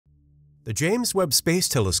The James Webb Space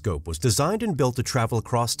Telescope was designed and built to travel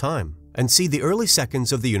across time and see the early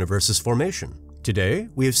seconds of the universe's formation. Today,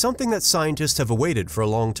 we have something that scientists have awaited for a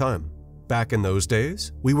long time. Back in those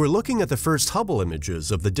days, we were looking at the first Hubble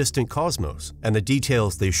images of the distant cosmos, and the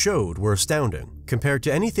details they showed were astounding compared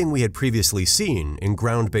to anything we had previously seen in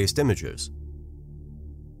ground-based images.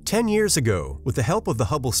 10 years ago, with the help of the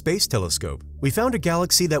Hubble Space Telescope, we found a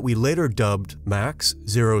galaxy that we later dubbed MAX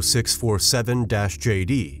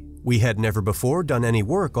 0647-JD. We had never before done any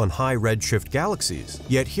work on high redshift galaxies,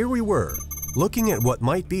 yet here we were, looking at what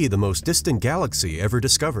might be the most distant galaxy ever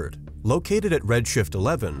discovered, located at redshift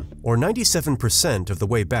 11, or 97% of the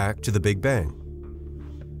way back to the Big Bang.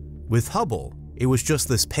 With Hubble, it was just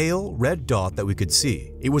this pale, red dot that we could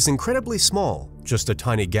see. It was incredibly small, just a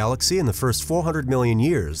tiny galaxy in the first 400 million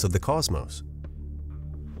years of the cosmos.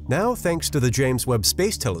 Now, thanks to the James Webb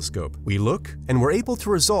Space Telescope, we look and we're able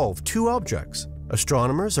to resolve two objects.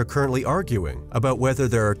 Astronomers are currently arguing about whether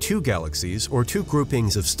there are two galaxies or two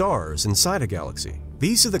groupings of stars inside a galaxy.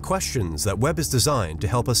 These are the questions that Webb is designed to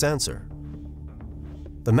help us answer.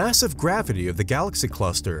 The massive gravity of the galaxy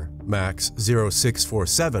cluster, MAX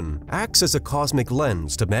 0647, acts as a cosmic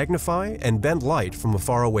lens to magnify and bend light from a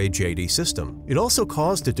faraway JD system. It also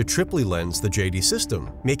caused it to triply lens the JD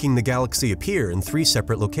system, making the galaxy appear in 3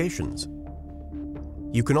 separate locations.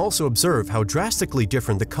 You can also observe how drastically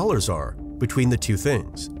different the colors are between the two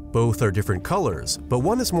things. Both are different colors, but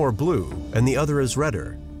one is more blue and the other is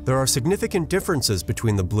redder. There are significant differences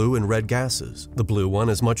between the blue and red gases. The blue one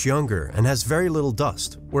is much younger and has very little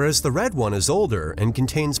dust, whereas the red one is older and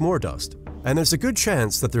contains more dust. And there's a good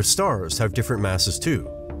chance that their stars have different masses too.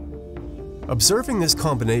 Observing this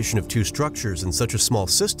combination of two structures in such a small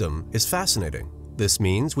system is fascinating. This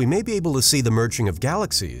means we may be able to see the merging of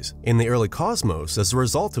galaxies in the early cosmos as a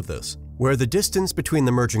result of this, where the distance between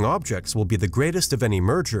the merging objects will be the greatest of any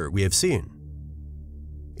merger we have seen.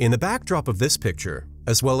 In the backdrop of this picture,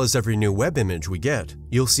 as well as every new Webb image we get,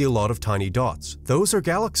 you'll see a lot of tiny dots. Those are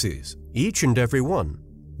galaxies, each and every one.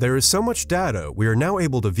 There is so much data we are now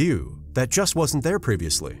able to view that just wasn't there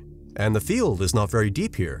previously, and the field is not very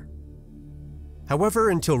deep here. However,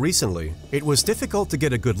 until recently, it was difficult to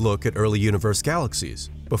get a good look at early universe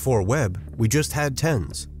galaxies. Before Webb, we just had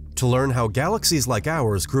tens. To learn how galaxies like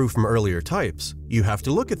ours grew from earlier types, you have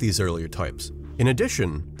to look at these earlier types. In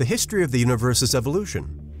addition, the history of the universe's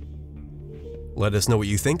evolution. Let us know what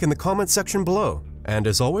you think in the comments section below. And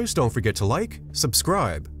as always, don't forget to like,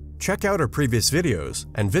 subscribe, check out our previous videos,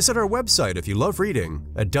 and visit our website if you love reading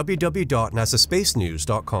at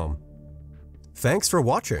www.nasaspacenews.com. Thanks for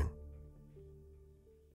watching.